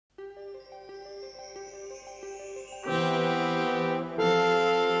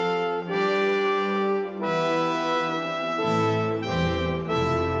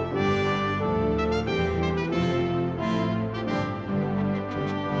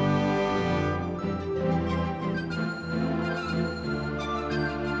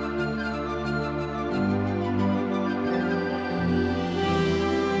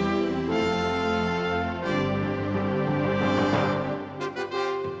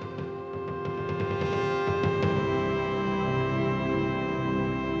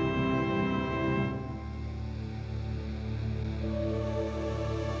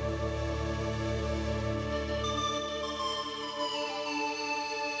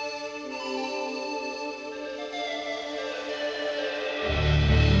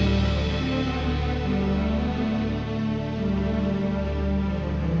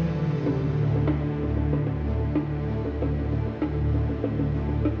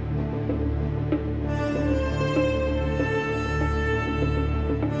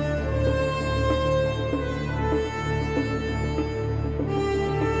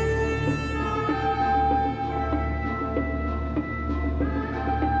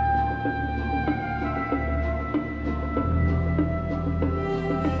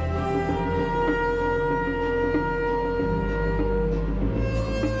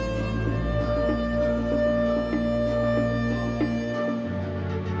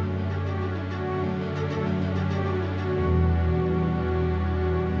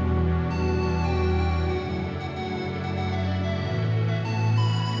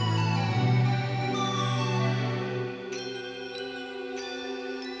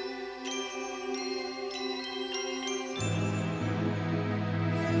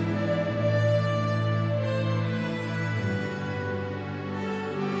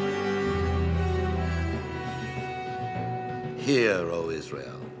Hear, O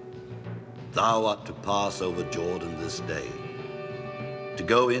Israel, thou art to pass over Jordan this day, to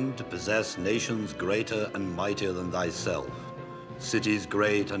go in to possess nations greater and mightier than thyself, cities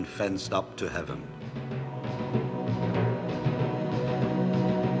great and fenced up to heaven.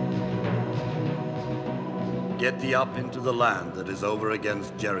 Get thee up into the land that is over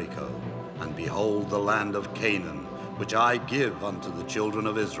against Jericho, and behold the land of Canaan, which I give unto the children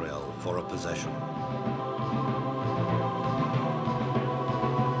of Israel for a possession.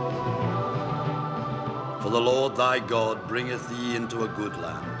 For the Lord thy God bringeth thee into a good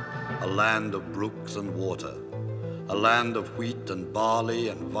land, a land of brooks and water, a land of wheat and barley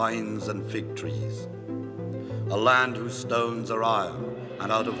and vines and fig trees, a land whose stones are iron,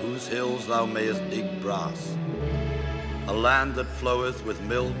 and out of whose hills thou mayest dig brass, a land that floweth with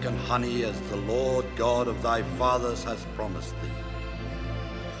milk and honey, as the Lord God of thy fathers hath promised thee.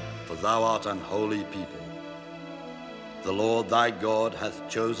 For thou art an holy people. The Lord thy God hath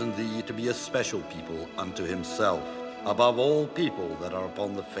chosen thee to be a special people unto himself, above all people that are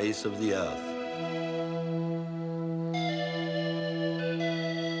upon the face of the earth.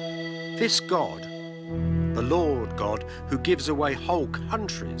 This God, the Lord God who gives away whole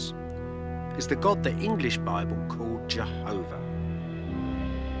countries, is the God the English Bible called Jehovah.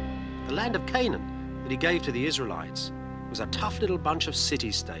 The land of Canaan that he gave to the Israelites was a tough little bunch of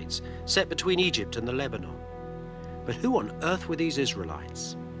city-states set between Egypt and the Lebanon. But who on earth were these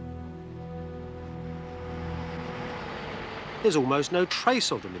Israelites? There's almost no trace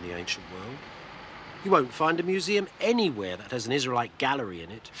of them in the ancient world. You won't find a museum anywhere that has an Israelite gallery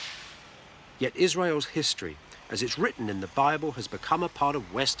in it. Yet Israel's history, as it's written in the Bible, has become a part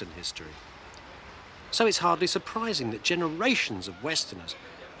of Western history. So it's hardly surprising that generations of Westerners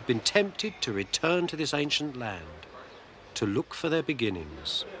have been tempted to return to this ancient land, to look for their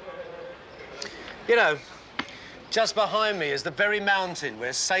beginnings. You know, just behind me is the very mountain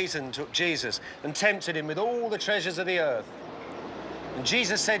where Satan took Jesus and tempted him with all the treasures of the earth. And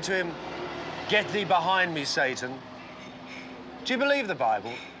Jesus said to him, "Get thee behind me, Satan." Do you believe the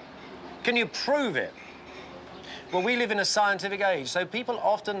Bible? Can you prove it? Well, we live in a scientific age, so people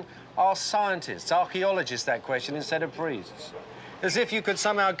often ask scientists, archaeologists that question instead of priests. As if you could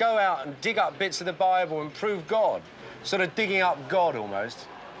somehow go out and dig up bits of the Bible and prove God, sort of digging up God almost.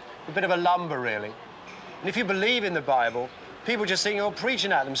 A bit of a lumber, really. And if you believe in the Bible, people just think you're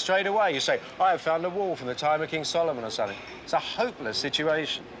preaching at them straight away. You say, "I have found a wall from the time of King Solomon," or something. It's a hopeless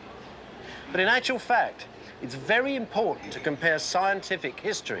situation. But in actual fact, it's very important to compare scientific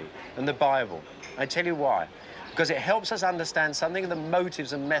history and the Bible. I tell you why. Because it helps us understand something of the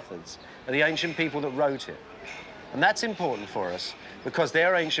motives and methods of the ancient people that wrote it. And that's important for us because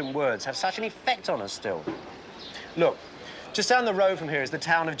their ancient words have such an effect on us still. Look, just down the road from here is the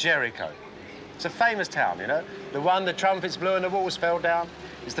town of Jericho. It's a famous town, you know, the one the trumpets blew and the walls fell down.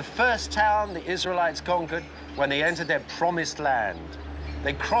 It's the first town the Israelites conquered when they entered their promised land.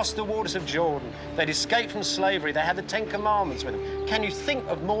 They crossed the waters of Jordan. They'd escaped from slavery. They had the Ten Commandments with them. Can you think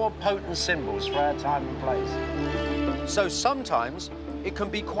of more potent symbols for our time and place? So sometimes it can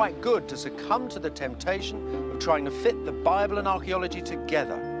be quite good to succumb to the temptation of trying to fit the Bible and archaeology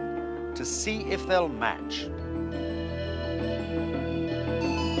together to see if they'll match.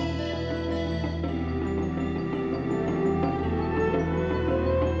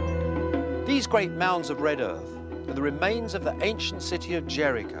 These great mounds of red earth are the remains of the ancient city of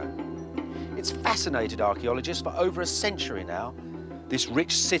Jericho. It's fascinated archaeologists for over a century now. This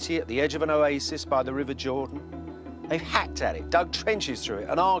rich city at the edge of an oasis by the River Jordan. They've hacked at it, dug trenches through it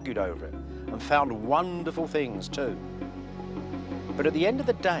and argued over it, and found wonderful things too. But at the end of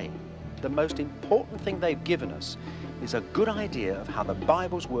the day, the most important thing they've given us is a good idea of how the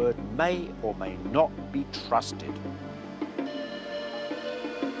Bible's word may or may not be trusted.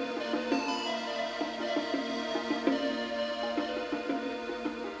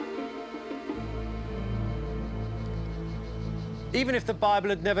 Even if the Bible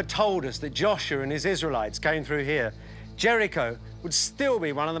had never told us that Joshua and his Israelites came through here, Jericho would still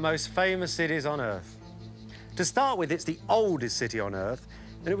be one of the most famous cities on earth. To start with, it's the oldest city on earth,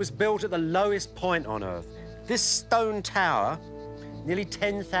 and it was built at the lowest point on earth. This stone tower, nearly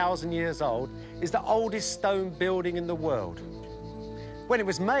 10,000 years old, is the oldest stone building in the world. When it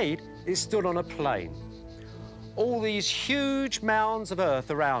was made, it stood on a plain. All these huge mounds of earth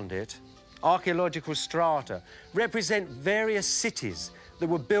around it, archaeological strata, represent various cities that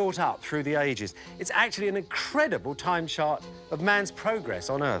were built up through the ages. It's actually an incredible time chart of man's progress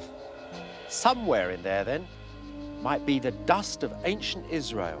on Earth. Somewhere in there, then, might be the dust of ancient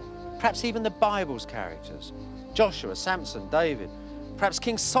Israel, perhaps even the Bible's characters, Joshua, Samson, David, perhaps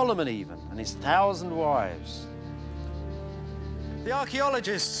King Solomon even, and his 1,000 wives. The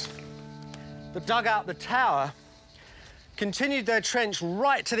archaeologists that dug out the tower continued their trench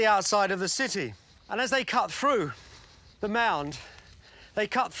right to the outside of the city. And as they cut through the mound, they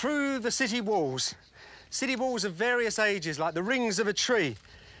cut through the city walls of various ages, like the rings of a tree,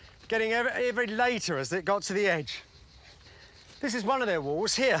 getting ever later as it got to the edge. This is one of their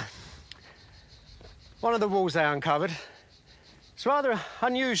walls here. One of the walls they uncovered. It's a rather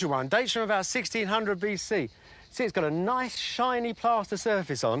unusual one, dates from about 1600 BC. See, it's got a nice, shiny plaster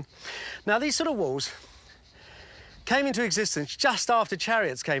surface on. Now, these sort of walls came into existence just after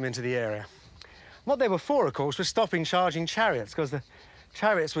chariots came into the area. What they were for, of course, was stopping charging chariots, because the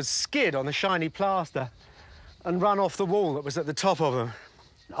chariots would skid on the shiny plaster and run off the wall that was at the top of them.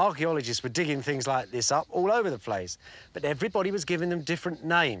 Archaeologists were digging things like this up all over the place, but everybody was giving them different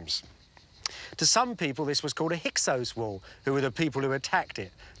names. To some people, this was called a Hyksos wall, who were the people who attacked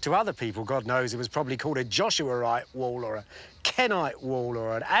it. To other people, God knows, it was probably called a Joshuaite wall or a Kenite wall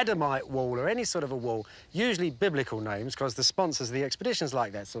or an Adamite wall or any sort of a wall, usually biblical names, because the sponsors of the expeditions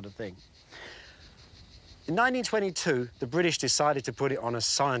like that sort of thing. In 1922, the British decided to put it on a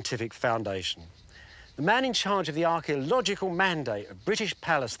scientific foundation. The man in charge of the archaeological mandate of British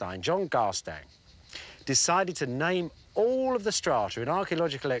Palestine, John Garstang, decided to name all of the strata in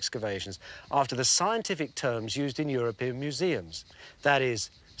archaeological excavations after the scientific terms used in European museums. That is,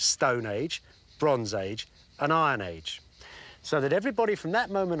 Stone Age, Bronze Age and Iron Age. So that everybody from that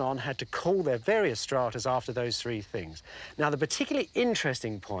moment on had to call their various stratas after those three things. Now, the particularly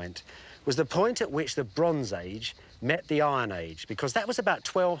interesting point was the point at which the Bronze Age met the Iron Age, because that was about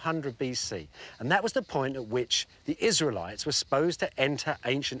 1200 BC, and that was the point at which the Israelites were supposed to enter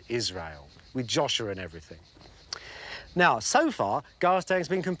ancient Israel, with Joshua and everything. Now, so far, Garstang's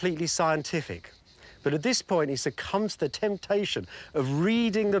been completely scientific, but at this point he succumbs to the temptation of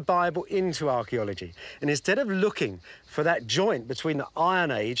reading the Bible into archaeology, and instead of looking for that joint between the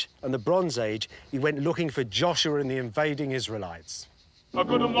Iron Age and the Bronze Age, he went looking for Joshua and the invading Israelites. A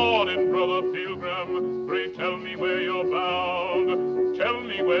good morning, brother pilgrim, pray tell me where you're bound. Tell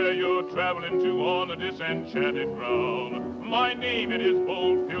me where you're traveling to on this enchanted ground. My name it is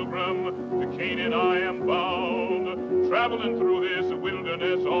bold pilgrim, to Canaan I am bound. Traveling through this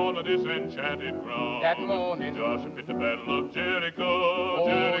wilderness on this enchanted ground. That morning Joshua fit the battle of Jericho. Oh,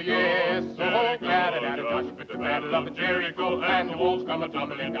 Jericho, yes, Jericho. oh, glad that Joshua fit the battle of Jericho, and the walls come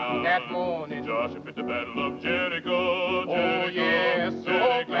a-tumbling down. That morning Joshua fit the battle of Jericho. Oh, yes,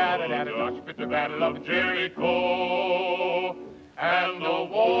 so glad that Joshua fit the battle of Jericho, and the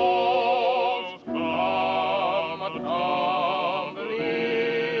walls come a-tumbling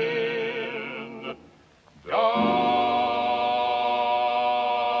down.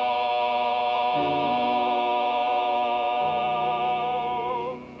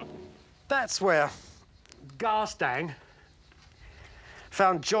 That's where Garstang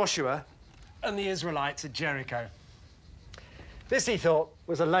found Joshua and the Israelites at Jericho. This, he thought,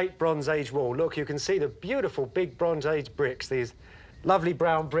 was a late Bronze Age wall. Look, you can see the beautiful big Bronze Age bricks, these lovely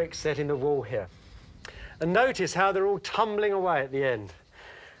brown bricks set in the wall here. And notice how they're all tumbling away at the end.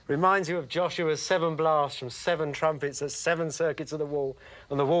 Reminds you of Joshua's 7 blasts from 7 trumpets at 7 circuits of the wall,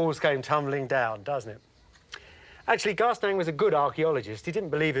 and the walls came tumbling down, doesn't it? Actually, Garstang was a good archaeologist. He didn't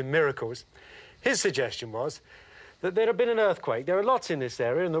believe in miracles. His suggestion was that there had been an earthquake. There are lots in this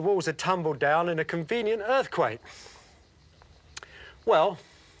area, and the walls had tumbled down in a convenient earthquake. Well,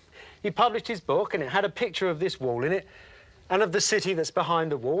 he published his book, and it had a picture of this wall in it and of the city that's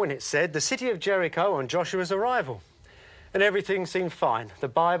behind the wall, and it said, the city of Jericho on Joshua's arrival. And everything seemed fine. The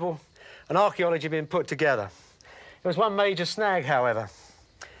Bible and archaeology had been put together. There was one major snag, however.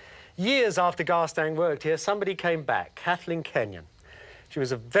 Years after Garstang worked here, somebody came back, Kathleen Kenyon. She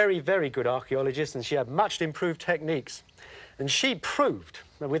was a very, very good archaeologist, and she had much improved techniques. And she proved,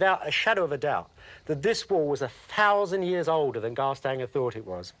 without a shadow of a doubt, that this wall was 1,000 years older than Garstang had thought it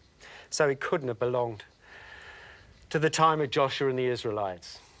was. So it couldn't have belonged to the time of Joshua and the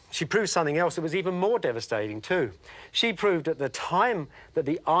Israelites. She proved something else that was even more devastating too. She proved at the time that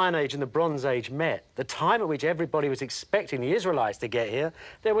the Iron Age and the Bronze Age met, the time at which everybody was expecting the Israelites to get here,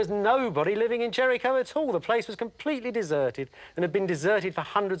 there was nobody living in Jericho at all. The place was completely deserted and had been deserted for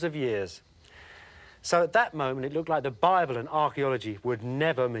hundreds of years. So at that moment, it looked like the Bible and archaeology would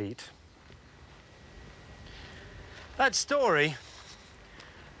never meet. That story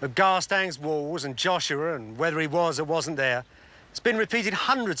of Garstang's walls and Joshua and whether he was or wasn't there, it's been repeated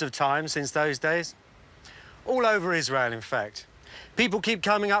hundreds of times since those days. All over Israel, in fact. People keep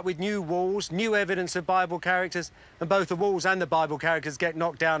coming up with new walls, new evidence of Bible characters, and both the walls and the Bible characters get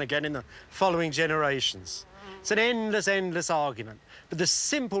knocked down again in the following generations. It's an endless, endless argument. But the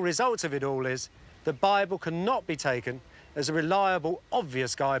simple result of it all is the Bible cannot be taken as a reliable,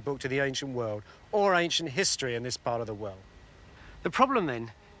 obvious guidebook to the ancient world or ancient history in this part of the world. The problem,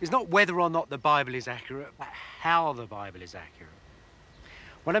 then, is not whether or not the Bible is accurate, but how the Bible is accurate.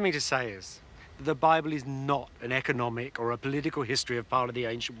 What I mean to say is that the Bible is not an economic or a political history of part of the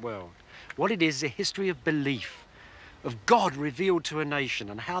ancient world. What it is a history of belief, of God revealed to a nation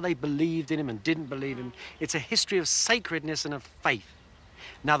and how they believed in him and didn't believe him. It's a history of sacredness and of faith.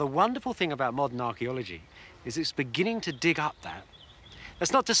 Now, the wonderful thing about modern archaeology is it's beginning to dig up that.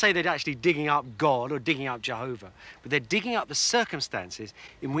 That's not to say they're actually digging up God or digging up Jehovah, but they're digging up the circumstances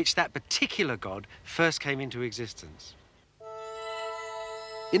in which that particular God first came into existence.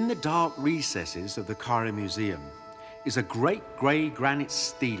 In the dark recesses of the Cairo Museum is a great grey granite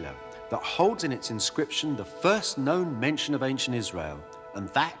stela that holds in its inscription the first known mention of ancient Israel, and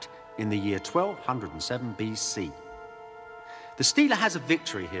that in the year 1207 BC. The stela has a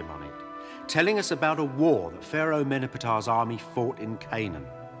victory hymn on it, telling us about a war that Pharaoh Menepetar's army fought in Canaan.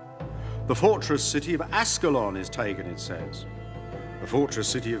 The fortress city of Ascalon is taken, it says. The fortress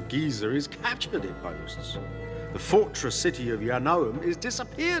city of Giza is captured, it boasts. The fortress city of Yanoam is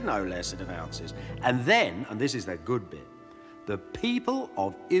disappeared, no less, it announces. And then, and this is the good bit, the people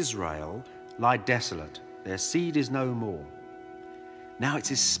of Israel lie desolate. Their seed is no more. Now,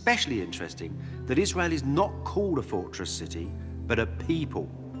 it's especially interesting that Israel is not called a fortress city, but a people.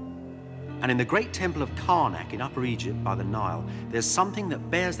 And in the great temple of Karnak in Upper Egypt by the Nile, there's something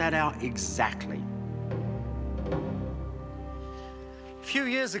that bears that out exactly. A few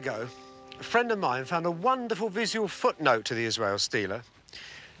years ago, a friend of mine found a wonderful visual footnote to the Israel stela,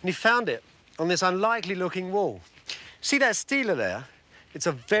 and he found it on this unlikely-looking wall. See that stela there? It's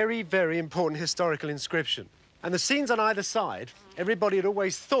a very, very important historical inscription. And the scenes on either side, everybody had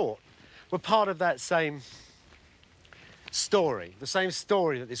always thought, were part of that same story, the same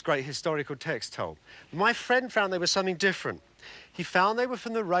story that this great historical text told. My friend found they were something different. He found they were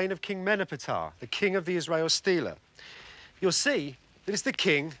from the reign of King Menepetar, the king of the Israel stela. You'll see that it's the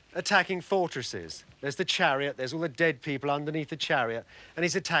king attacking fortresses. There's the chariot, there's all the dead people underneath the chariot, and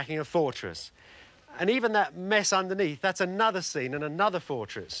he's attacking a fortress. And even that mess underneath, that's another scene and another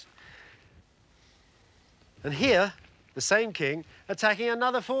fortress. And here, the same king attacking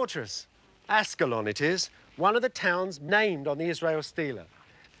another fortress. Ascalon it is, one of the towns named on the Israel stela.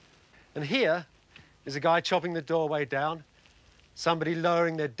 And here is a guy chopping the doorway down, somebody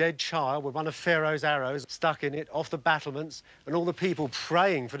lowering their dead child with one of Pharaoh's arrows stuck in it off the battlements, and all the people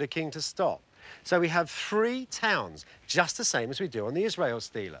praying for the king to stop. So we have three towns, just the same as we do on the Israel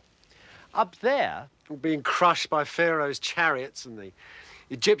stela. Up there, being crushed by Pharaoh's chariots and the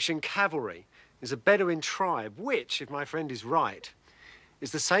Egyptian cavalry, is a Bedouin tribe, which, if my friend is right,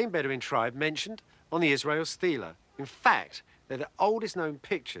 is the same Bedouin tribe mentioned on the Israel stela. In fact, they're the oldest known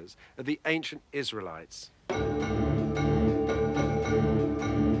pictures of the ancient Israelites.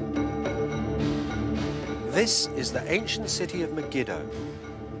 This is the ancient city of Megiddo,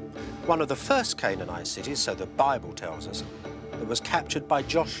 one of the first Canaanite cities, so the Bible tells us, that was captured by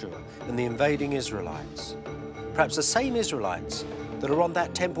Joshua and the invading Israelites. Perhaps the same Israelites that are on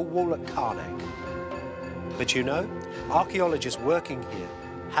that temple wall at Karnak. But you know, archaeologists working here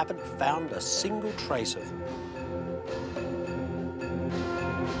haven't found a single trace of them.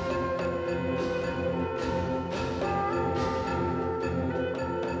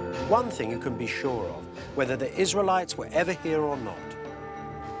 One thing you can be sure of, whether the Israelites were ever here or not,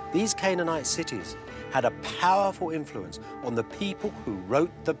 these Canaanite cities had a powerful influence on the people who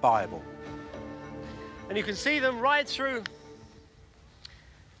wrote the Bible. And you can see them right through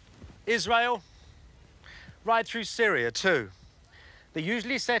Israel, right through Syria too. They're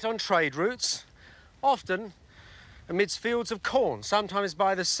usually set on trade routes, often amidst fields of corn, sometimes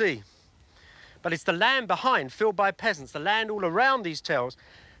by the sea. But it's the land behind, filled by peasants, the land all around these towns,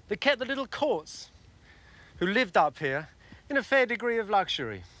 that kept the little courts who lived up here in a fair degree of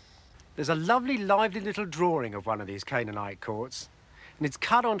luxury. There's a lovely, lively little drawing of one of these Canaanite courts, and it's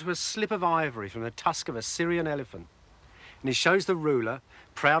cut onto a slip of ivory from the tusk of a Syrian elephant. And it shows the ruler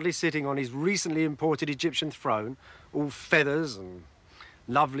proudly sitting on his recently imported Egyptian throne, all feathers and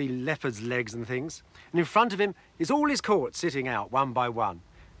lovely leopard's legs and things. And in front of him is all his court sitting out one by one.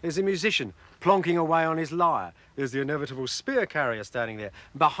 There's a musician plonking away on his lyre. There's the inevitable spear carrier standing there.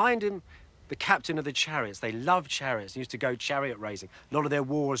 And behind him, the captain of the chariots. They love chariots and used to go chariot racing. A lot of their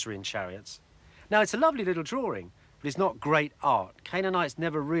wars were in chariots. Now, it's a lovely little drawing, but it's not great art. Canaanites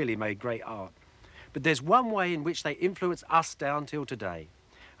never really made great art. But there's one way in which they influence us down till today,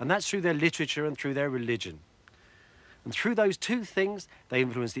 and that's through their literature and through their religion. And through those two things, they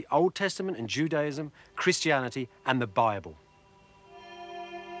influence the Old Testament and Judaism, Christianity, and the Bible.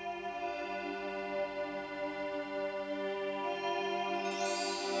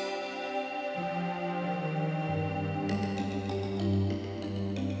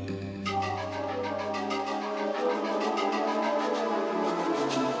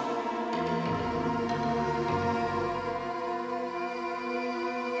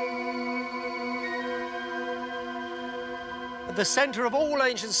 At the centre of all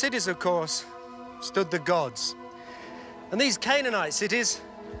ancient cities, of course, stood the gods. And these Canaanite cities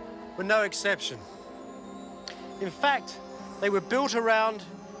were no exception. In fact, they were built around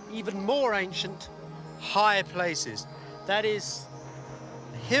even more ancient, high places. That is,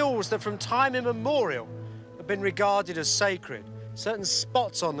 hills that from time immemorial have been regarded as sacred, certain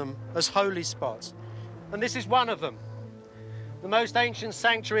spots on them as holy spots. And this is one of them. The most ancient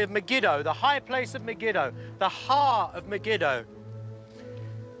sanctuary of Megiddo, the high place of Megiddo, the heart of Megiddo.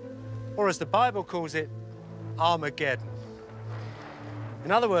 Or as the Bible calls it, Armageddon.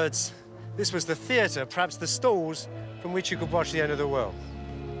 In other words, this was the theatre, perhaps the stalls, from which you could watch the end of the world.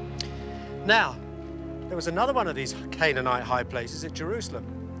 Now, there was another one of these Canaanite high places at Jerusalem.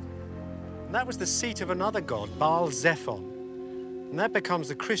 And that was the seat of another god, Baal Zephon. And that becomes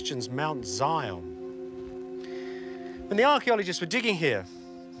the Christians' Mount Zion. When the archaeologists were digging here,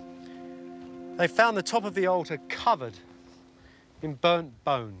 they found the top of the altar covered in burnt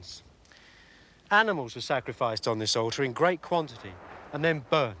bones. Animals were sacrificed on this altar in great quantity and then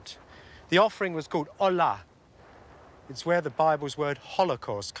burnt. The offering was called olah. It's where the Bible's word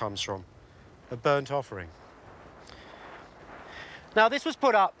Holocaust comes from, a burnt offering. Now, this was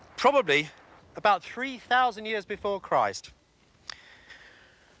put up probably about 3,000 years before Christ.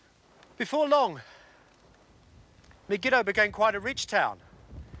 Before long, Megiddo became quite a rich town,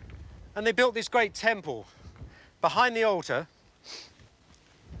 and they built this great temple behind the altar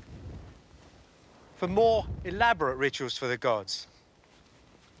for more elaborate rituals for the gods.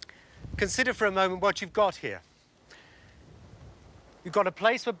 Consider for a moment what you've got here. You've got a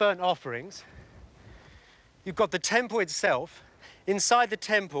place for burnt offerings. You've got the temple itself. Inside the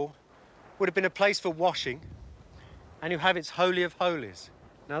temple would have been a place for washing, and you have its Holy of Holies.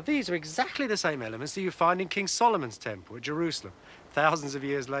 Now, these are exactly the same elements that you find in King Solomon's temple at Jerusalem, thousands of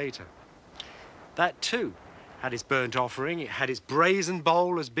years later. That, too, had its burnt offering, it had its brazen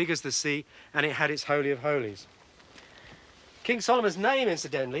bowl as big as the sea, and it had its Holy of Holies. King Solomon's name,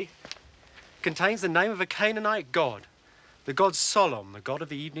 incidentally, contains the name of a Canaanite god, the god Solom, the god of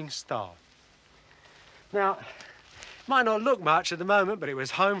the evening star. Now, it might not look much at the moment, but it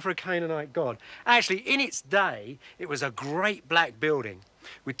was home for a Canaanite god. Actually, in its day, it was a great black building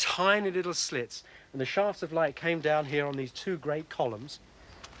with tiny little slits, and the shafts of light came down here on these two great columns.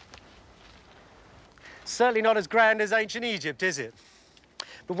 Certainly not as grand as ancient Egypt, is it?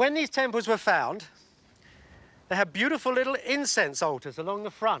 But when these temples were found, they had beautiful little incense altars along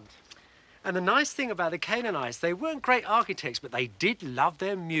the front. And the nice thing about the Canaanites, they weren't great architects, but they did love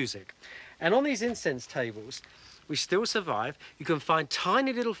their music. And on these incense tables, which still survive, you can find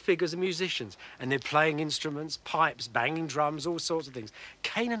tiny little figures of musicians, and they're playing instruments, pipes, banging drums, all sorts of things.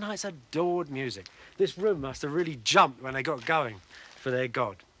 Canaanites adored music. This room must have really jumped when they got going for their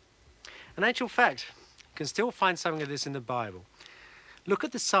god. In actual fact, you can still find something of this in the Bible. Look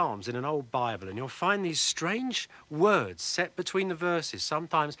at the Psalms in an old Bible, and you'll find these strange words set between the verses,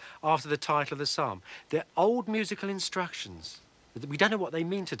 sometimes after the title of the psalm. They're old musical instructions. We don't know what they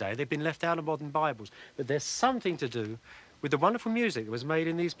mean today. They've been left out of modern Bibles. But there's something to do with the wonderful music that was made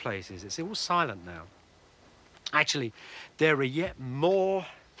in these places. It's all silent now. Actually, there are yet more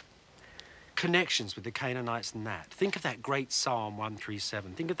connections with the Canaanites than that. Think of that great Psalm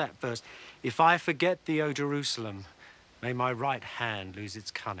 137. Think of that verse, "If I forget thee, O Jerusalem, may my right hand lose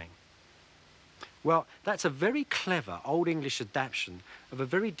its cunning." Well, that's a very clever Old English adaptation of a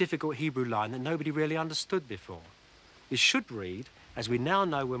very difficult Hebrew line that nobody really understood before. It should read, as we now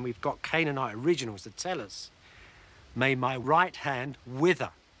know when we've got Canaanite originals to tell us, "May my right hand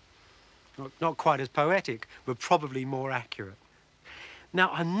wither." Not quite as poetic, but probably more accurate.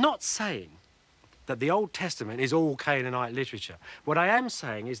 Now, I'm not saying that the Old Testament is all Canaanite literature. What I am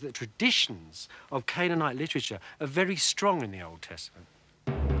saying is that traditions of Canaanite literature are very strong in the Old Testament.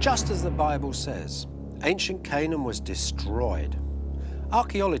 Just as the Bible says, ancient Canaan was destroyed.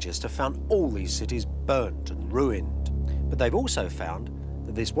 Archaeologists have found all these cities burnt and ruined. But they've also found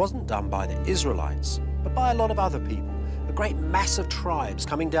that this wasn't done by the Israelites, but by a lot of other people, a great mass of tribes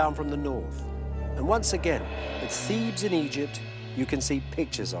coming down from the north. And once again, at Thebes in Egypt, you can see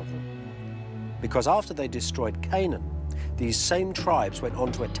pictures of them. Because after they destroyed Canaan, these same tribes went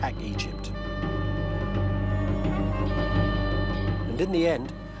on to attack Egypt. And in the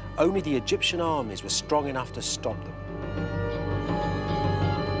end, only the Egyptian armies were strong enough to stop them.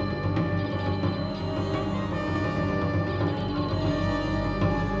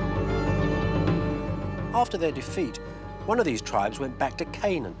 After their defeat, one of these tribes went back to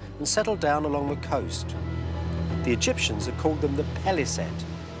Canaan and settled down along the coast. The Egyptians had called them the Peliset.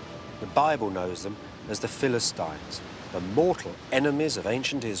 The Bible knows them as the Philistines, the mortal enemies of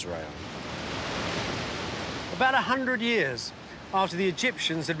ancient Israel. About 100 years after the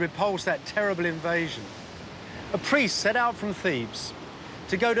Egyptians had repulsed that terrible invasion. A priest set out from Thebes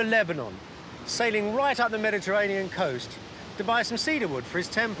to go to Lebanon, sailing right up the Mediterranean coast to buy some cedar wood for his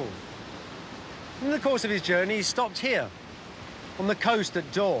temple. In the course of his journey, he stopped here, on the coast at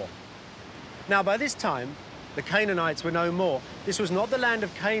Dor. Now, by this time, the Canaanites were no more. This was not the land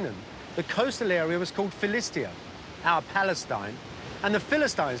of Canaan. The coastal area was called Philistia, our Palestine, and the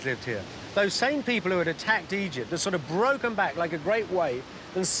Philistines lived here. Those same people who had attacked Egypt had sort of broken back like a great wave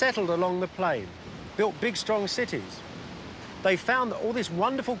and settled along the plain, built big, strong cities. They found that all this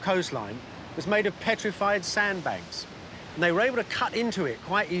wonderful coastline was made of petrified sandbanks, and they were able to cut into it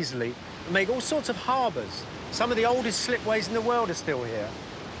quite easily and make all sorts of harbours. Some of the oldest slipways in the world are still here.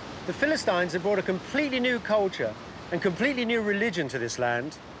 The Philistines had brought a completely new culture and completely new religion to this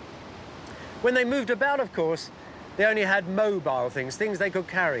land. When they moved about, of course, they only had mobile things they could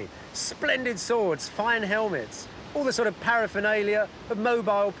carry. Splendid swords, fine helmets, all the sort of paraphernalia of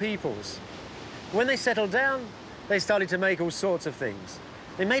mobile peoples. When they settled down, they started to make all sorts of things.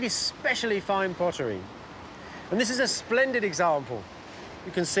 They made especially fine pottery. And this is a splendid example.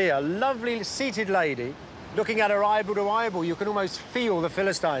 You can see a lovely seated lady looking at her eyeball to eyeball. You can almost feel the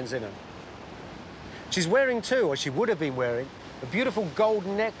Philistines in her. She's wearing too, or she would have been wearing, a beautiful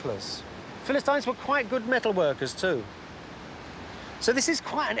golden necklace. Philistines were quite good metal workers too. So this is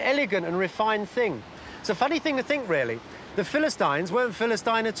quite an elegant and refined thing. It's a funny thing to think, really. The Philistines weren't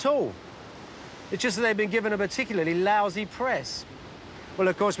Philistine at all. It's just that they'd been given a particularly lousy press. Well,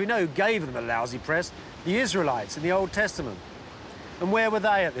 of course, we know who gave them a lousy press, the Israelites in the Old Testament. And where were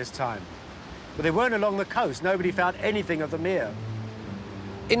they at this time? Well, they weren't along the coast. Nobody found anything of them here.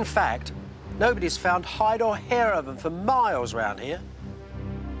 In fact, nobody's found hide or hair of them for miles round here.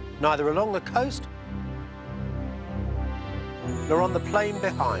 Neither along the coast, nor on the plain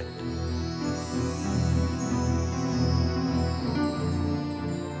behind.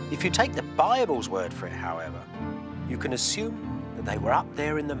 If you take the Bible's word for it, however, you can assume that they were up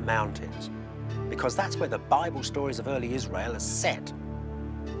there in the mountains, because that's where the Bible stories of early Israel are set.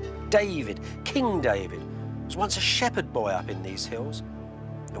 David, King David, was once a shepherd boy up in these hills,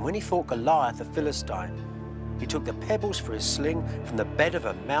 and when he fought Goliath the Philistine, he took the pebbles for his sling from the bed of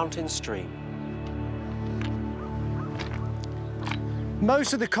a mountain stream.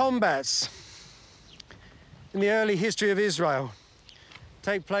 Most of the combats in the early history of Israel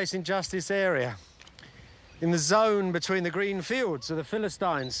take place in just this area, in the zone between the green fields of the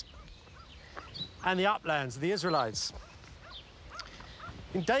Philistines and the uplands of the Israelites.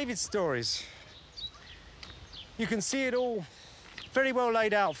 In David's stories, you can see it all very well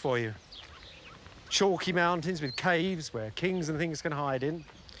laid out for you. Chalky mountains with caves where kings and things can hide in.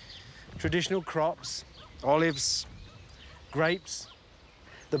 Traditional crops, olives, grapes.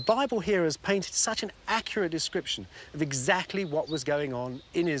 The Bible here has painted such an accurate description of exactly what was going on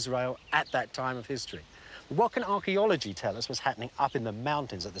in Israel at that time of history. But what can archaeology tell us was happening up in the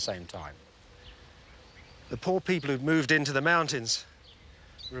mountains at the same time? The poor people who'd moved into the mountains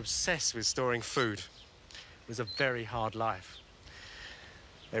were obsessed with storing food. It was a very hard life.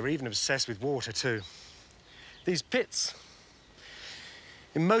 They were even obsessed with water too. These pits,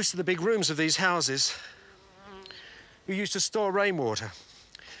 in most of the big rooms of these houses, we used to store rainwater.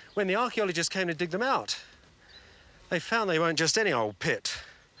 When the archaeologists came to dig them out, they found they weren't just any old pit.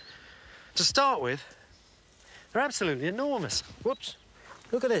 To start with, they're absolutely enormous. Whoops,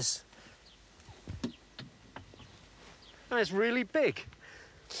 look at this. Oh, it's really big.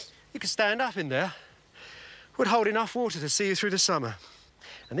 You could stand up in there. It would hold enough water to see you through the summer.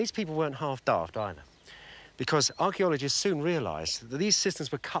 And these people weren't half daft either, because archaeologists soon realised that these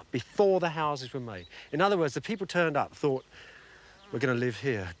cisterns were cut before the houses were made. In other words, the people turned up, thought, we're going to live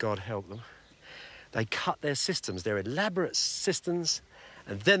here, God help them. They cut their cisterns, their elaborate cisterns,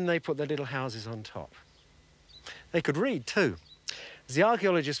 and then they put their little houses on top. They could read too. As the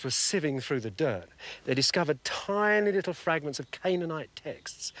archaeologists were sieving through the dirt, they discovered tiny little fragments of Canaanite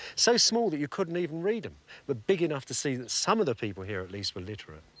texts, so small that you couldn't even read them, but big enough to see that some of the people here at least were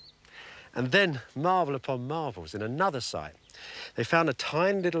literate. And then, marvel upon marvels, in another site, they found a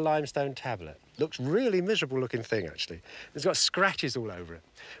tiny little limestone tablet. Looks really miserable looking thing, actually. It's got scratches all over it.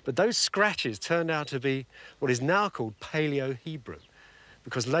 But those scratches turned out to be what is now called Paleo-Hebrew,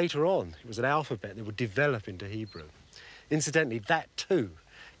 because later on it was an alphabet that would develop into Hebrew. Incidentally, that too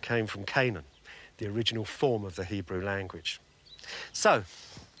came from Canaan, the original form of the Hebrew language. So,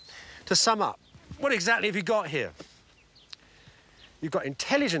 to sum up, what exactly have you got here? You've got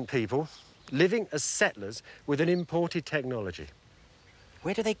intelligent people living as settlers with an imported technology.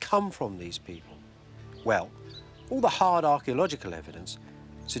 Where do they come from, these people? Well, all the hard archaeological evidence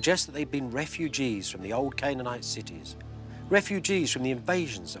suggests that they've been refugees from the old Canaanite cities, refugees from the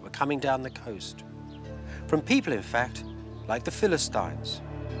invasions that were coming down the coast. From people, in fact, like the Philistines.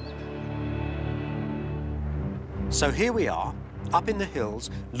 So here we are, up in the hills,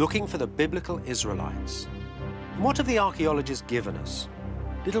 looking for the biblical Israelites. And what have the archaeologists given us?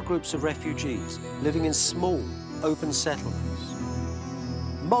 Little groups of refugees living in small, open settlements.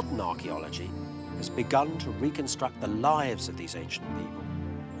 Modern archaeology has begun to reconstruct the lives of these ancient people.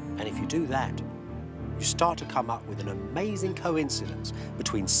 And if you do that, you start to come up with an amazing coincidence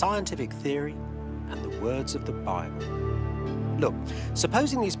between scientific theory and the words of the Bible. Look,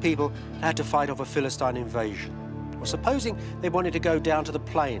 supposing these people had to fight off a Philistine invasion, or supposing they wanted to go down to the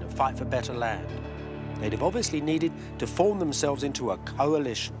plain and fight for better land, they'd have obviously needed to form themselves into a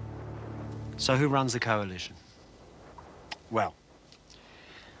coalition. So who runs the coalition? Well,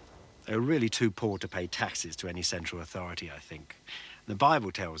 they were really too poor to pay taxes to any central authority, I think. The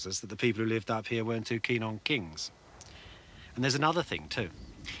Bible tells us that the people who lived up here weren't too keen on kings. And there's another thing, too.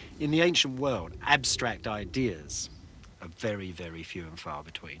 In the ancient world, abstract ideas are very, very few and far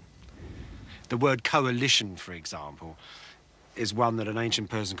between. The word coalition, for example, is one that an ancient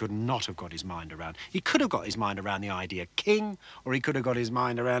person could not have got his mind around. He could have got his mind around the idea king, or he could have got his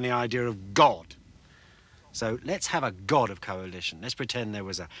mind around the idea of God. So let's have a god of coalition. Let's pretend there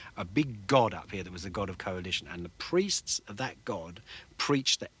was a big god up here that was the god of coalition, and the priests of that god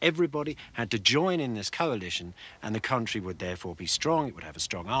preached that everybody had to join in this coalition, and the country would therefore be strong, it would have a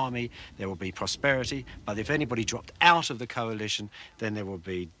strong army, there would be prosperity, but if anybody dropped out of the coalition, then there would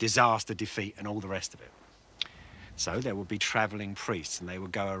be disaster, defeat, and all the rest of it. So there would be travelling priests, and they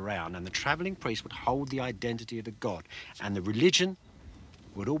would go around, and the travelling priests would hold the identity of the god, and the religion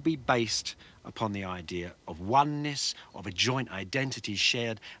would all be based upon the idea of oneness, of a joint identity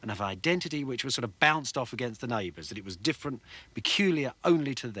shared, and of identity which was sort of bounced off against the neighbours, that it was different, peculiar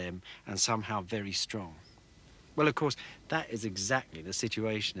only to them, and somehow very strong. Well, of course, that is exactly the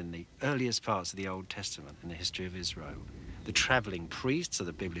situation in the earliest parts of the Old Testament in the history of Israel. The travelling priests are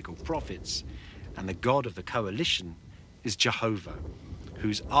the biblical prophets, and the God of the coalition is Jehovah,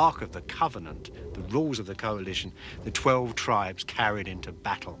 whose Ark of the Covenant, the rules of the coalition, the 12 tribes carried into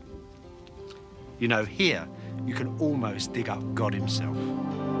battle. You know, here you can almost dig up God himself.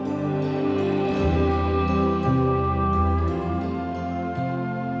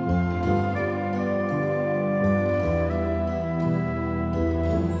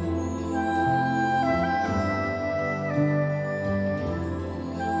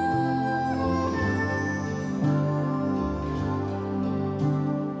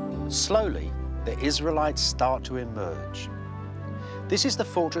 Slowly, the Israelites start to emerge. This is the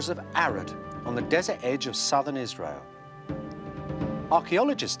fortress of Arad on the desert edge of southern Israel.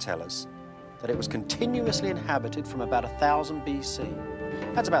 Archaeologists tell us that it was continuously inhabited from about 1000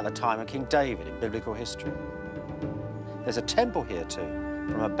 BC. That's about the time of King David in biblical history. There's a temple here too,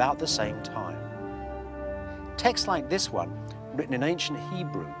 from about the same time. Texts like this one, written in ancient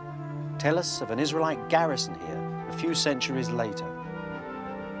Hebrew, tell us of an Israelite garrison here a few centuries later.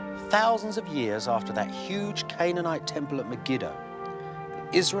 Thousands of years after that huge Canaanite temple at Megiddo,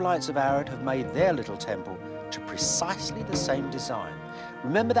 the Israelites of Arad have made their little temple to precisely the same design.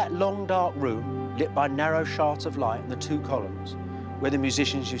 Remember that long, dark room lit by narrow shafts of light and the 2 columns, where the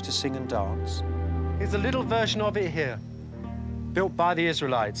musicians used to sing and dance? Here's a little version of it here, built by the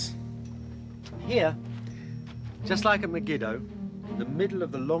Israelites. Here, just like at Megiddo, in the middle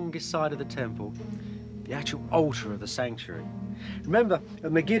of the longest side of the temple, the actual altar of the sanctuary. Remember,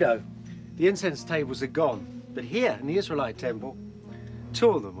 at Megiddo, the incense tables are gone, but here in the Israelite temple,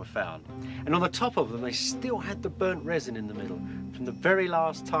 2 of them were found. And on the top of them, they still had the burnt resin in the middle from the very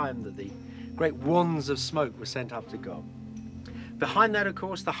last time that the great wands of smoke were sent up to God. Behind that, of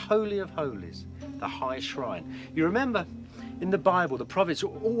course, the Holy of Holies, the high shrine. You remember, in the Bible, the prophets are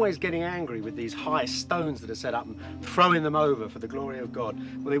always getting angry with these high stones that are set up and throwing them over for the glory of God.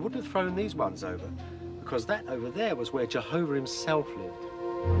 Well, they wouldn't have thrown these ones over, because that over there was where Jehovah himself lived.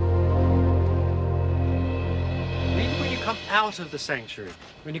 And even when you come out of the sanctuary,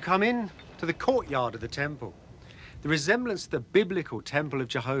 when you come in to the courtyard of the temple, the resemblance to the biblical temple of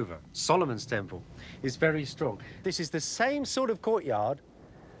Jehovah, Solomon's temple, is very strong. This is the same sort of courtyard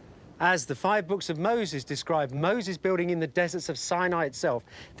as the 5 books of Moses describe Moses building in the deserts of Sinai itself.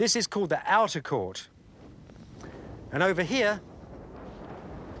 This is called the outer court. And over here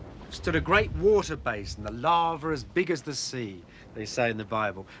stood a great water basin, the lava as big as the sea, they say in the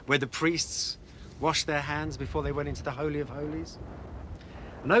Bible, where the priests washed their hands before they went into the Holy of Holies.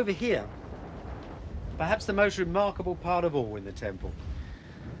 And over here, perhaps the most remarkable part of all in the temple,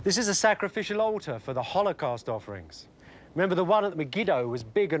 this is a sacrificial altar for the Holocaust offerings. Remember, the one at Megiddo was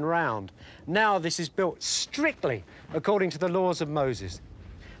big and round. Now this is built strictly according to the laws of Moses.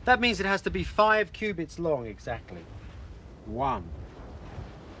 That means it has to be 5 cubits long exactly. 1,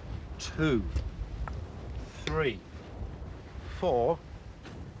 2, 3, 4,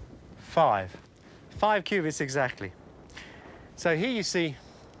 5. 5 cubits exactly. So here you see,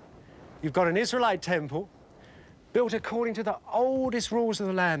 you've got an Israelite temple built according to the oldest rules of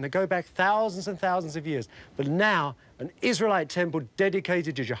the land that go back thousands and thousands of years. But now, an Israelite temple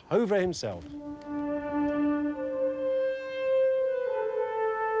dedicated to Jehovah himself.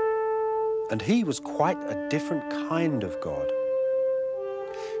 And he was quite a different kind of God.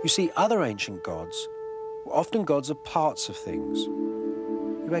 You see, other ancient gods were often gods of parts of things.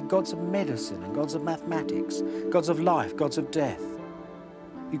 You had gods of medicine and gods of mathematics, gods of life, gods of death.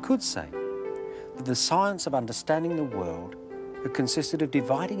 You could say that the science of understanding the world had consisted of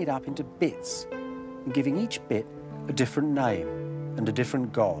dividing it up into bits and giving each bit a different name and a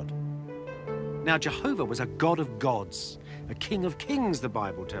different god. Now, Jehovah was a God of gods, a King of kings, the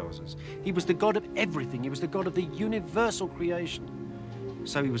Bible tells us. He was the God of everything. He was the God of the universal creation.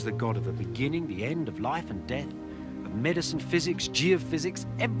 So he was the God of the beginning, the end, of life and death, of medicine, physics, geophysics,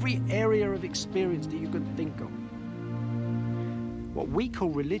 every area of experience that you could think of. What we call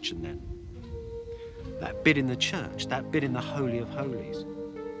religion, then, that bit in the church, that bit in the Holy of Holies,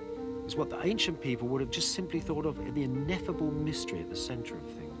 is what the ancient people would have just simply thought of as the ineffable mystery at the center of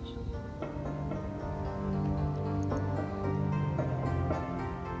things.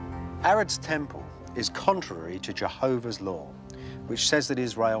 Arad's temple is contrary to Jehovah's law, which says that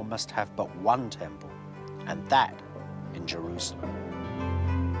Israel must have but one temple, and that in Jerusalem.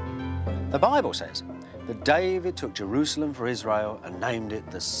 The Bible says that David took Jerusalem for Israel and named it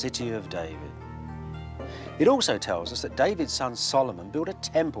the City of David. It also tells us that David's son Solomon built a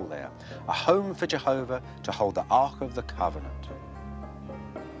temple there, a home for Jehovah to hold the Ark of the Covenant.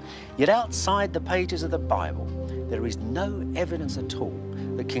 Yet outside the pages of the Bible, there is no evidence at all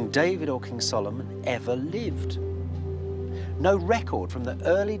that King David or King Solomon ever lived. No record from the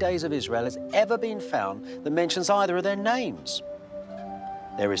early days of Israel has ever been found that mentions either of their names.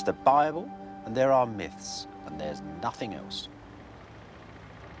 There is the Bible and there are myths, and there's nothing else.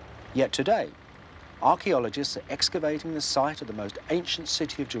 Yet today, archaeologists are excavating the site of the most ancient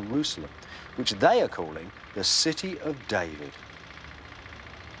city of Jerusalem, which they are calling the City of David.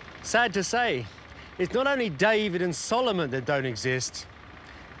 Sad to say, it's not only David and Solomon that don't exist,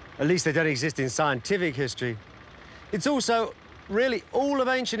 at least they don't exist in scientific history. It's also really all of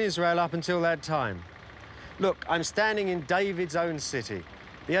ancient Israel up until that time. Look, I'm standing in David's own city,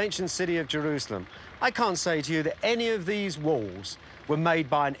 the ancient city of Jerusalem. I can't say to you that any of these walls were made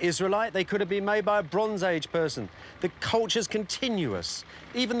by an Israelite. They could have been made by a Bronze Age person. The culture's continuous.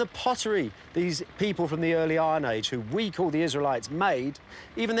 Even the pottery these people from the early Iron Age, who we call the Israelites, made,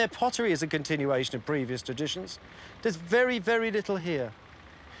 even their pottery is a continuation of previous traditions. There's very, very little here.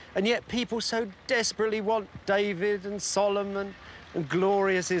 And yet people so desperately want David and Solomon and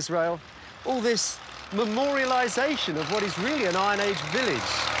glorious Israel. All this memorialization of what is really an Iron Age village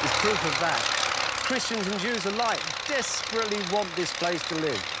is proof of that. Christians and Jews alike desperately want this place to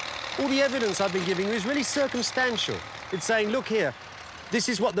live. All the evidence I've been giving you is really circumstantial. It's saying, look here, this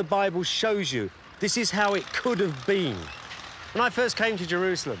is what the Bible shows you. This is how it could have been. When I first came to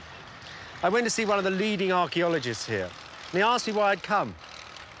Jerusalem, I went to see one of the leading archaeologists here, and he asked me why I'd come.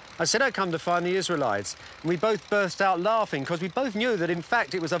 I said I'd come to find the Israelites, and we both burst out laughing because we both knew that, in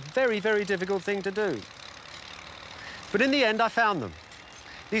fact, it was a very, very difficult thing to do. But in the end, I found them.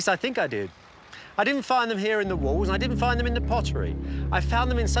 At least I think I did. I didn't find them here in the walls, and I didn't find them in the pottery. I found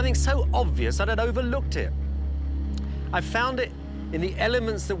them in something so obvious that I'd overlooked it. I found it in the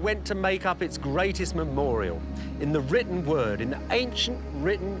elements that went to make up its greatest memorial, in the written word, in the ancient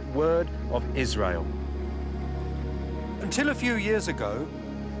written word of Israel. Until a few years ago,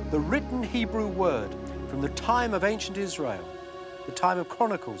 the written Hebrew word from the time of ancient Israel, the time of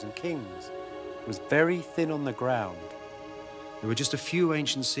Chronicles and Kings, was very thin on the ground. There were just a few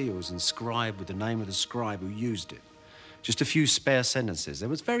ancient seals inscribed with the name of the scribe who used it. Just a few spare sentences. There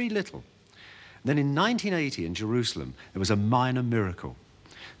was very little. Then in 1980 in Jerusalem, there was a minor miracle.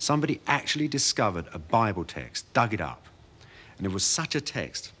 Somebody actually discovered a Bible text, dug it up. And it was such a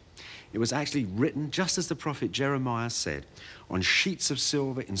text. It was actually written, just as the prophet Jeremiah said, on sheets of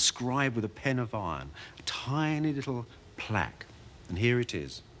silver inscribed with a pen of iron, a tiny little plaque. And here it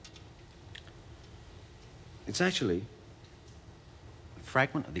is. It's actually a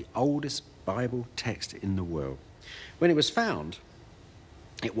fragment of the oldest Bible text in the world. When it was found,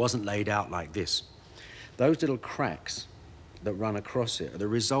 it wasn't laid out like this. Those little cracks that run across it are the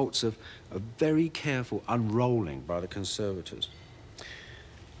results of a very careful unrolling by the conservators.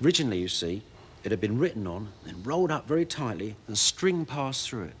 Originally, you see, it had been written on, then rolled up very tightly, and string passed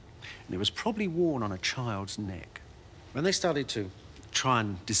through it. And it was probably worn on a child's neck. When they started to try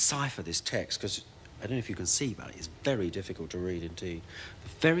and decipher this text, because I don't know if you can see, but it's very difficult to read indeed. The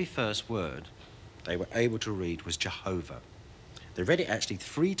very first word they were able to read was Jehovah. They read it actually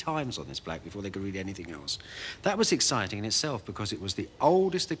 3 times on this plaque before they could read anything else. That was exciting in itself because it was the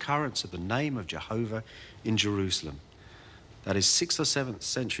oldest occurrence of the name of Jehovah in Jerusalem. That is 6th or 7th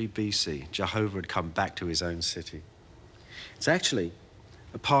century BC. Jehovah had come back to his own city. It's actually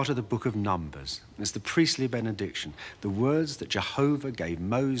a part of the book of Numbers. It's the priestly benediction, the words that Jehovah gave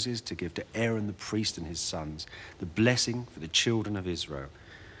Moses to give to Aaron the priest and his sons, the blessing for the children of Israel.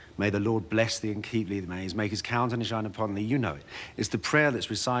 May the Lord bless thee and keep thee. May he make his countenance shine upon thee. You know it. It's the prayer that's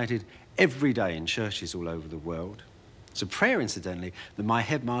recited every day in churches all over the world. It's a prayer, incidentally, that my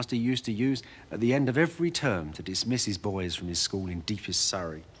headmaster used to use at the end of every term to dismiss his boys from his school in deepest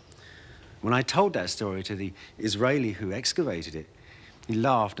Surrey. When I told that story to the Israeli who excavated it, he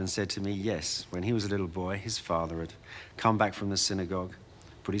laughed and said to me, yes, when he was a little boy, his father had come back from the synagogue,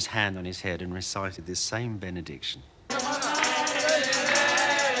 put his hand on his head and recited this same benediction.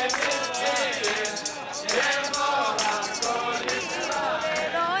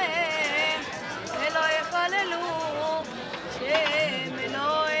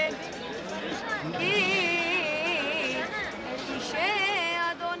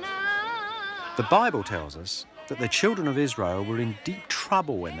 The Bible tells us that the children of Israel were in deep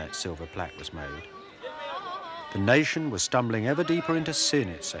trouble when that silver plaque was made. The nation was stumbling ever deeper into sin,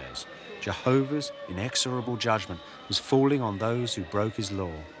 it says. Jehovah's inexorable judgment was falling on those who broke his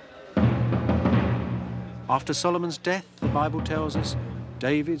law. After Solomon's death, the Bible tells us,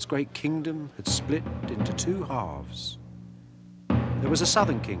 David's great kingdom had split into 2 halves. There was a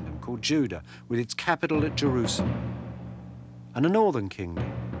southern kingdom called Judah, with its capital at Jerusalem, and a northern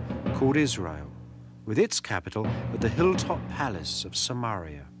kingdom called Israel, with its capital at the hilltop palace of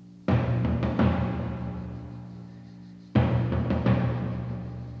Samaria.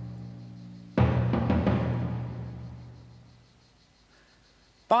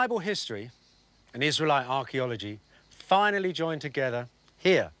 Bible history and Israelite archaeology finally joined together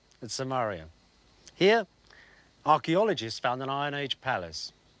here at Samaria. Here, archaeologists found an Iron Age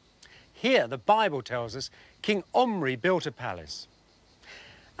palace. Here, the Bible tells us, King Omri built a palace.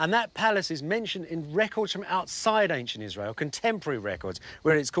 And that palace is mentioned in records from outside ancient Israel, contemporary records,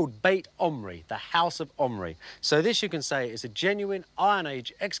 where it's called Beit Omri, the House of Omri. So this, you can say, is a genuine Iron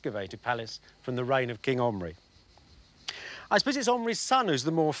Age excavated palace from the reign of King Omri. I suppose it's Omri's son who's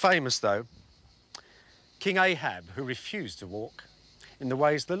the more famous, though. King Ahab, who refused to walk in the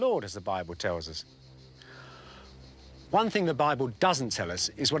ways of the Lord, as the Bible tells us. One thing the Bible doesn't tell us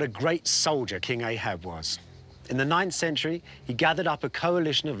is what a great soldier King Ahab was. In the 9th century, he gathered up a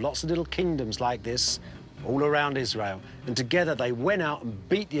coalition of lots of little kingdoms like this all around Israel, and together they went out and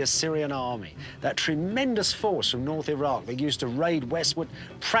beat the Assyrian army, that tremendous force from North Iraq that used to raid westward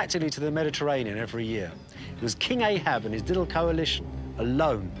practically to the Mediterranean every year. It was King Ahab and his little coalition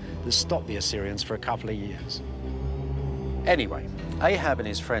alone that stopped the Assyrians for a couple of years. Anyway, Ahab and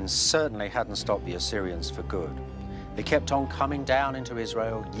his friends certainly hadn't stopped the Assyrians for good. They kept on coming down into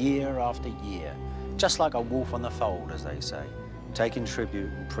Israel year after year, just like a wolf on the fold, as they say, taking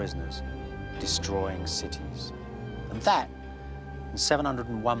tribute and prisoners, destroying cities. And that, in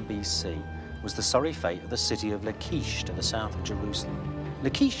 701 BC, was the sorry fate of the city of Lachish to the south of Jerusalem.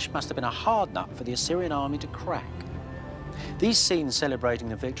 Lachish must have been a hard nut for the Assyrian army to crack. These scenes celebrating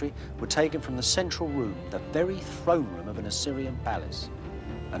the victory were taken from the central room, the very throne room of an Assyrian palace.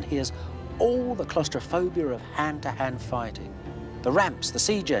 And here's all the claustrophobia of hand-to-hand fighting. The ramps, the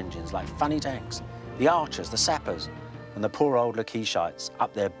siege engines like funny tanks, the archers, the sappers, and the poor old Lachishites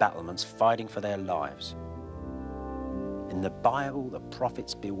up their battlements fighting for their lives. In the Bible, the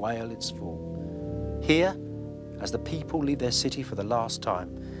prophets bewail its fall. Here, as the people leave their city for the last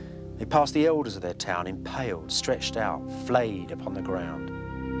time, they pass the elders of their town impaled, stretched out, flayed upon the ground.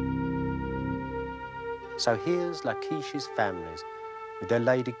 So here's Lachish's families with their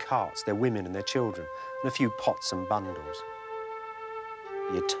laded carts, their women and their children, and a few pots and bundles.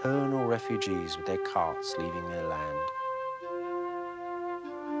 The eternal refugees with their carts leaving their land.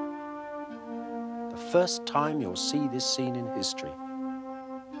 The first time you'll see this scene in history.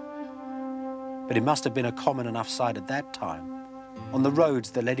 But it must have been a common enough sight at that time, on the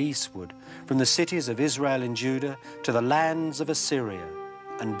roads that led eastward, from the cities of Israel and Judah to the lands of Assyria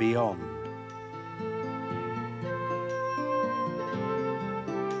and beyond.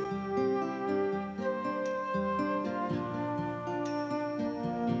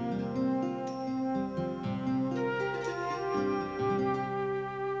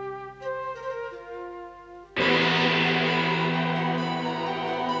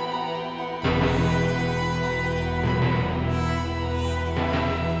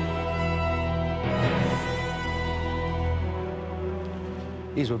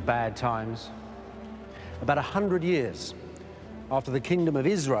 These were bad times. About 100 years after the kingdom of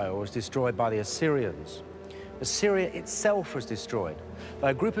Israel was destroyed by the Assyrians, Assyria itself was destroyed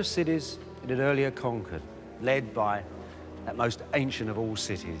by a group of cities it had earlier conquered, led by that most ancient of all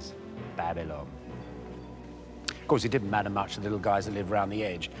cities, Babylon. Of course, it didn't matter much to the little guys that lived around the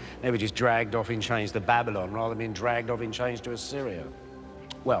edge. They were just dragged off in chains to Babylon rather than being dragged off in chains to Assyria.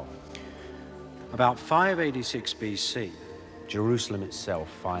 Well, about 586 BC, Jerusalem itself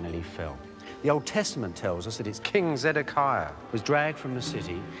finally fell. The Old Testament tells us that its king Zedekiah was dragged from the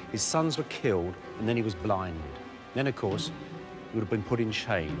city, his sons were killed, and then he was blinded. Then, of course, he would have been put in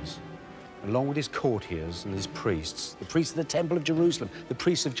chains, along with his courtiers and his priests, the priests of the Temple of Jerusalem, the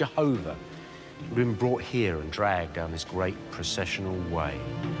priests of Jehovah, would have been brought here and dragged down this great processional way.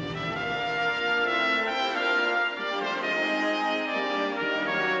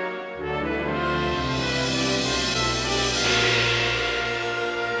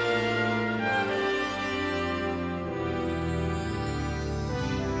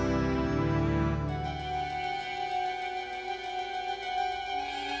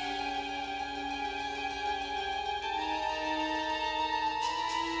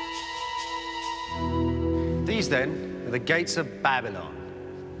 These, then, are the gates of Babylon,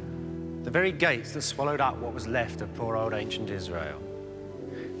 the very gates that swallowed up what was left of poor old ancient Israel.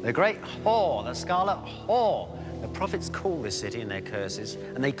 The great whore, the scarlet whore. The prophets call this city in their curses,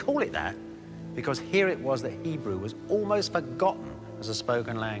 and they call it that because here it was that Hebrew was almost forgotten as a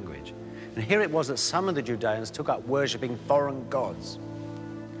spoken language. And here it was that some of the Judeans took up worshipping foreign gods.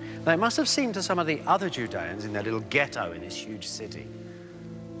 Now, it must have seemed to some of the other Judeans in their little ghetto in this huge city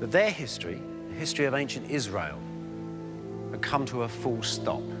that their history, the history of ancient Israel, had come to a full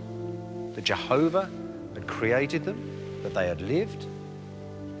stop. That Jehovah had created them, that they had lived,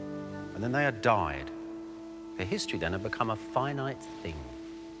 and then they had died. Their history then had become a finite thing.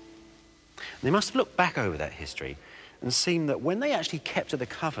 And they must have looked back over that history and seen that when they actually kept to the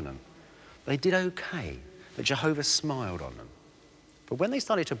covenant, they did okay, that Jehovah smiled on them. But when they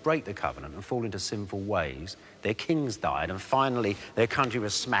started to break the covenant and fall into sinful ways, their kings died, and finally their country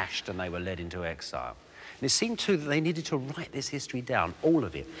was smashed and they were led into exile. And it seemed too that they needed to write this history down, all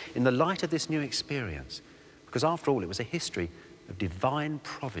of it, in the light of this new experience. Because after all, it was a history of divine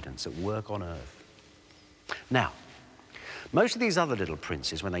providence at work on earth. Now, most of these other little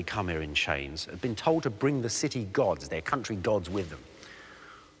princes, when they come here in chains, have been told to bring the city gods, their country gods, with them.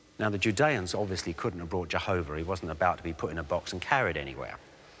 Now, the Judeans obviously couldn't have brought Jehovah. He wasn't about to be put in a box and carried anywhere.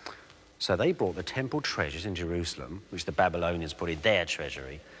 So they brought the temple treasures in Jerusalem, which the Babylonians put in their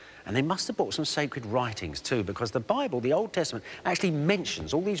treasury, and they must have brought some sacred writings too, because the Bible, the Old Testament, actually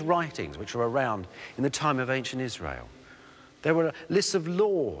mentions all these writings which were around in the time of ancient Israel. There were lists of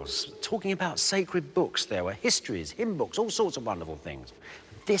laws talking about sacred books. There were histories, hymn books, all sorts of wonderful things.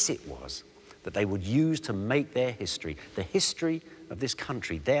 This it was that they would use to make their history, the history of this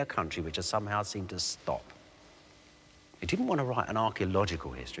country, their country, which has somehow seemed to stop. They didn't want to write an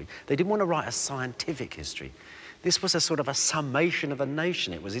archaeological history. They didn't want to write a scientific history. This was a sort of a summation of a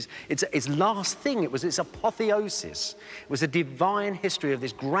nation. It was its last thing. It was its apotheosis. It was a divine history of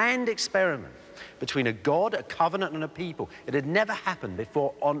this grand experiment between a God, a covenant, and a people. It had never happened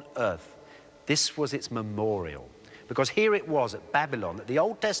before on earth. This was its memorial. Because here it was at Babylon that the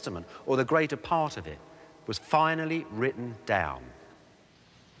Old Testament, or the greater part of it, was finally written down.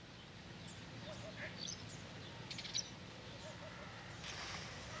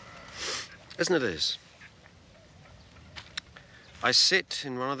 Listen to this. I sit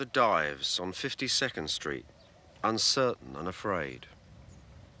in one of the dives on 52nd Street, uncertain and afraid.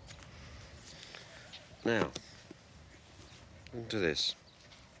 Now, listen to this.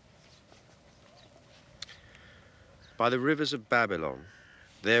 By the rivers of Babylon,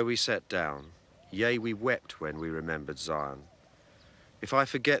 there we sat down. Yea, we wept when we remembered Zion. If I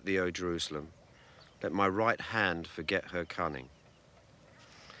forget thee, O Jerusalem, let my right hand forget her cunning.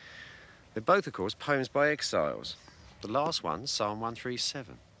 They're both, of course, poems by exiles. The last one, Psalm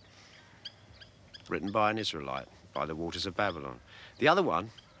 137, written by an Israelite by the waters of Babylon. The other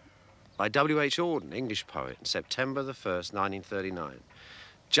one, by W.H. Auden, English poet, September the 1st, 1939,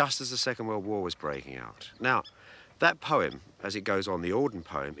 just as the Second World War was breaking out. Now, that poem, as it goes on, the Auden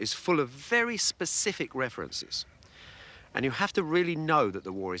poem, is full of very specific references. And you have to really know that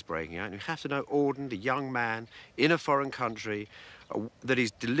the war is breaking out, and you have to know Auden, the young man in a foreign country, that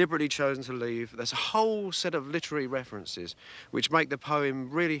he's deliberately chosen to leave. There's a whole set of literary references which make the poem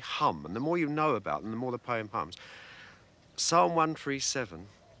really hum, and the more you know about them, the more the poem hums. Psalm 137,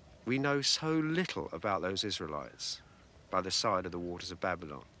 we know so little about those Israelites by the side of the waters of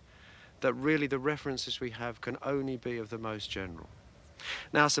Babylon, that really the references we have can only be of the most general.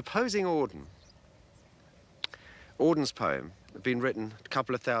 Now, supposing Auden's poem had been written a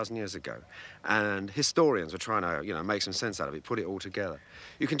couple of thousand years ago, and historians were trying to, make some sense out of it, put it all together.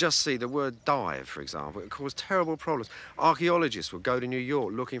 You can just see the word dive, for example. It caused terrible problems. Archaeologists would go to New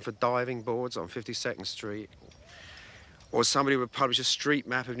York looking for diving boards on 52nd Street, or somebody would publish a street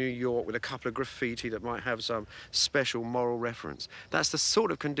map of New York with a couple of graffiti that might have some special moral reference. That's the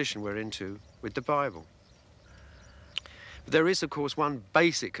sort of condition we're into with the Bible. But there is, of course, one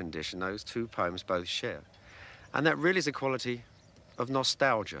basic condition those two poems both share, and that really is a quality of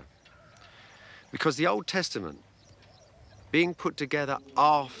nostalgia. Because the Old Testament, being put together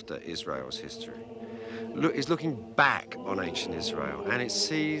after Israel's history, is looking back on ancient Israel, and it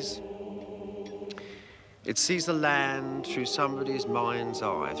sees the land through somebody's mind's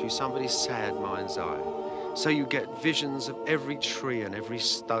eye, through somebody's sad mind's eye. So you get visions of every tree and every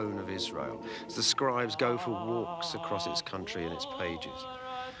stone of Israel as the scribes go for walks across its country and its pages.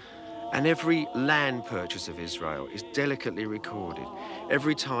 And every land purchase of Israel is delicately recorded.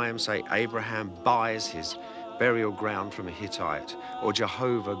 Every time, say, Abraham buys his burial ground from a Hittite, or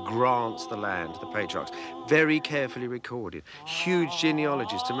Jehovah grants the land to the patriarchs, very carefully recorded. Huge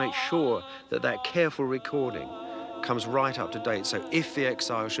genealogies to make sure that that careful recording comes right up to date. So if the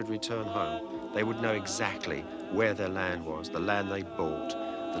exile should return home, they would know exactly where their land was, the land they bought,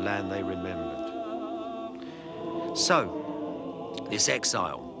 the land they remembered. So this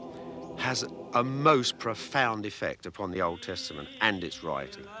exile has a most profound effect upon the Old Testament and its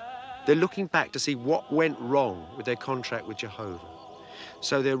writing. They're looking back to see what went wrong with their contract with Jehovah.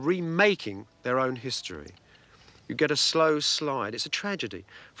 So they're remaking their own history. You get a slow slide. It's a tragedy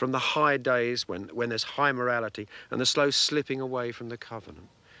from the high days when there's high morality and the slow slipping away from the covenant.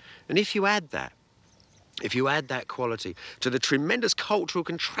 And if you add that quality to the tremendous cultural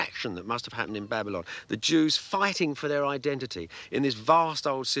contraction that must have happened in Babylon, the Jews fighting for their identity in this vast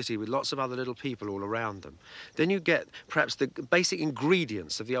old city with lots of other little people all around them, then you get perhaps the basic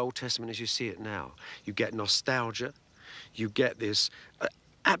ingredients of the Old Testament as you see it now. You get nostalgia, you get this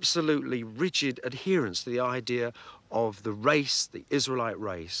absolutely rigid adherence to the idea of the race, the Israelite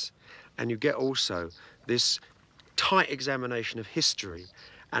race, and you get also this tight examination of history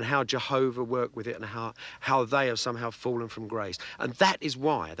and how Jehovah worked with it and how they have somehow fallen from grace. And that is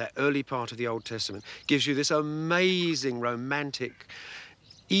why that early part of the Old Testament gives you this amazing romantic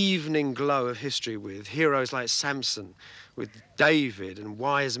evening glow of history with heroes like Samson, with David and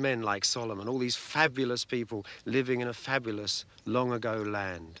wise men like Solomon, all these fabulous people living in a fabulous long ago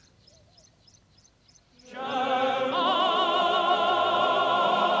land.